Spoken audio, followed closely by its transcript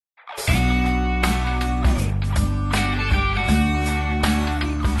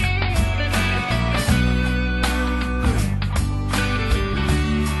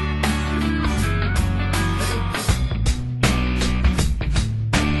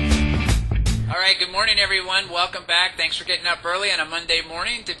All right, good morning, everyone. Welcome back. Thanks for getting up early on a Monday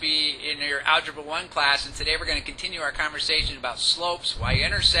morning to be in your Algebra 1 class. And today we're going to continue our conversation about slopes,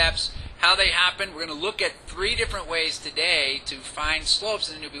 y-intercepts, how they happen. We're going to look at 3 different ways today to find slopes,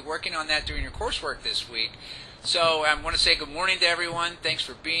 and then you'll be working on that during your coursework this week. So I want to say good morning to everyone. Thanks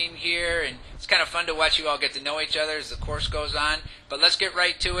for being here, and it's kind of fun to watch you all get to know each other as the course goes on. But let's get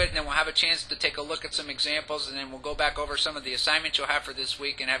right to it, and then we'll have a chance to take a look at some examples, and then we'll go back over some of the assignments you'll have for this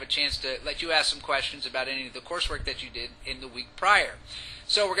week and have a chance to let you ask some questions about any of the coursework that you did in the week prior.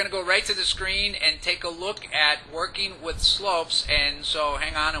 So we're going to go right to the screen and take a look at working with slopes, and so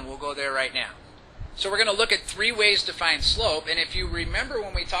hang on and we'll go there right now. So we're going to look at 3 ways to find slope, and if you remember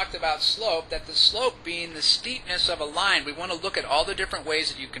when we talked about slope, that the slope being the steepness of a line, we want to look at all the different ways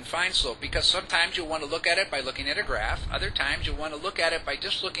that you can find slope, because sometimes you'll want to look at it by looking at a graph, other times you'll want to look at it by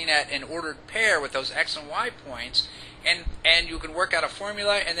just looking at an ordered pair with those x and y points, and you can work out a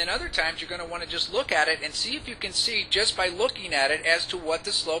formula, and then other times you're going to want to just look at it and see if you can see just by looking at it as to what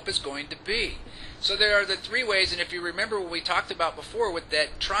the slope is going to be. So there are the 3 ways, and if you remember what we talked about before with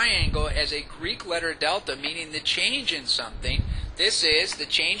that triangle as a Greek letter delta, meaning the change in something, this is the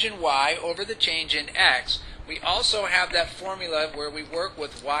change in y over the change in x. We also have that formula where we work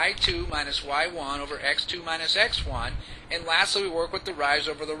with y2 minus y1 over x2 minus x1, and lastly we work with the rise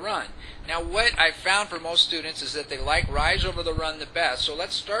over the run. Now what I've found for most students is that they like rise over the run the best, so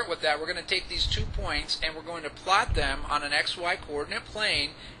let's start with that. We're going to take these 2 points and we're going to plot them on an xy coordinate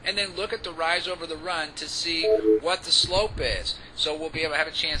plane and then look at the rise over the run to see what the slope is. So we'll be able to have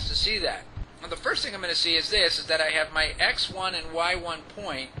a chance to see that. Now the first thing I'm going to see is this, is that I have my x1 and y1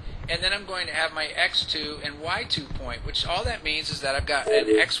 point, and then I'm going to have my x2 and y2 point, which all that means is that I've got an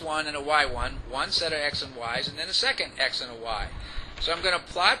x1 and a y1, one set of x and y's, and then a second x and a y. So I'm going to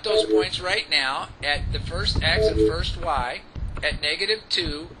plot those points right now at the first x and first y at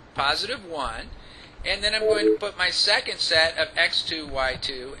 -2, +1, and then I'm going to put my second set of x2,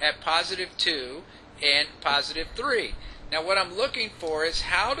 y2 at +2 and +3. Now what I'm looking for is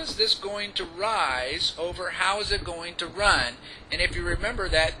how does this going to rise over how is it going to run? And if you remember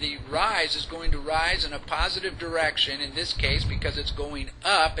that the rise is going to rise in a positive direction in this case because it's going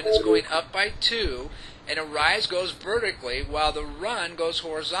up, and it's going up by 2, and a rise goes vertically while the run goes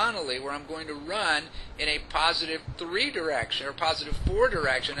horizontally, where I'm going to run in a +3 direction or +4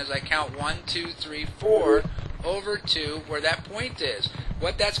 direction as I count 1, 2, 3, 4 over 2 where that point is.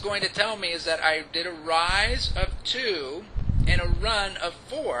 What that's going to tell me is that I did a rise of 2 and a run of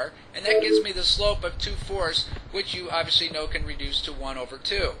 4, and that gives me the slope of 2/4, which you obviously know can reduce to 1 over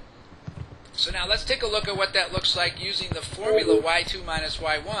 2. So now let's take a look at what that looks like using the formula y2 minus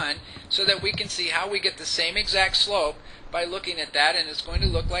y1 so that we can see how we get the same exact slope by looking at that, and it's going to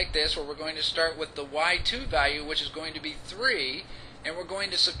look like this, where we're going to start with the y2 value, which is going to be 3, and we're going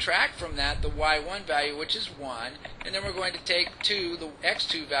to subtract from that the y1 value, which is 1, and then we're going to take the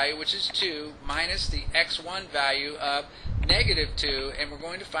x2 value, which is 2, minus the x1 value of -2, and we're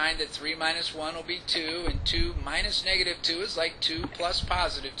going to find that 3 minus 1 will be 2, and 2 minus -2 is like 2 plus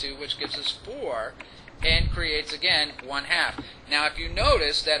 +2, which gives us 4, and creates, again, 1/2. Now, if you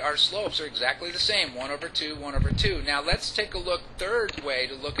notice that our slopes are exactly the same, 1 over 2, 1 over 2. Now, let's take a look. Third way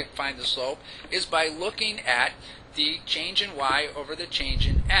to look at find the slope is by looking at the change in y over the change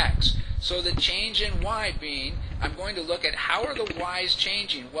in x. So the change in y being, I'm going to look at how are the y's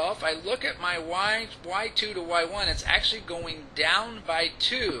changing. Well, if I look at my y2 to y1, it's actually going down by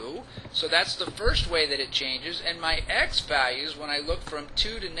 2, so that's the first way that it changes, and my x values, when I look from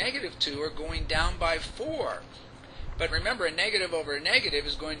 2 to -2, are going down by 4. But remember, a negative over a negative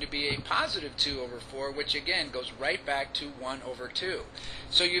is going to be a +2 over 4, which again goes right back to 1 over 2.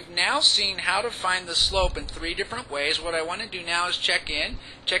 So you've now seen how to find the slope in 3 different ways. What I want to do now is check in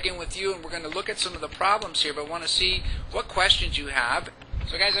with you, and we're going to look at some of the problems here, but I want to see what questions you have.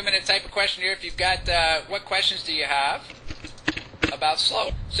 So guys, I'm going to type a question here. If you've got, what questions do you have about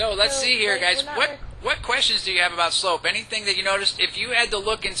slope? So let's see here, guys. What questions do you have about slope? Anything that you noticed? If you had to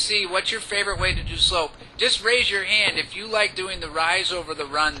look and see what's your favorite way to do slope, just raise your hand if you like doing the rise over the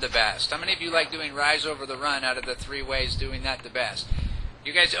run the best. How many of you like doing rise over the run out of the 3 ways, doing that the best?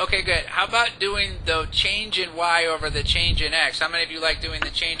 You guys, okay, good. How about doing the change in y over the change in x? How many of you like doing the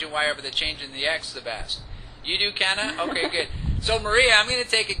change in y over the change in the x the best? You do, Kenna? Okay, good. So Maria, I'm going to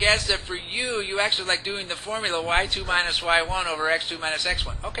take a guess that for you, you actually like doing the formula y2 minus y1 over x2 minus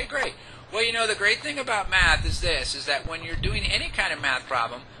x1. Okay, great. Well, you know, the great thing about math is this, is that when you're doing any kind of math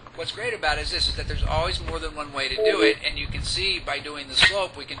problem, what's great about it is this, is that there's always more than one way to do it, and you can see by doing the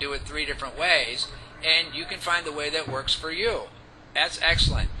slope, we can do it 3 different ways, and you can find the way that works for you. That's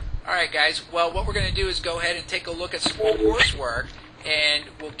excellent. All right, guys, well, what we're going to do is go ahead and take a look at some more coursework, and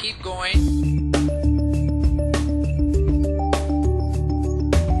we'll keep going.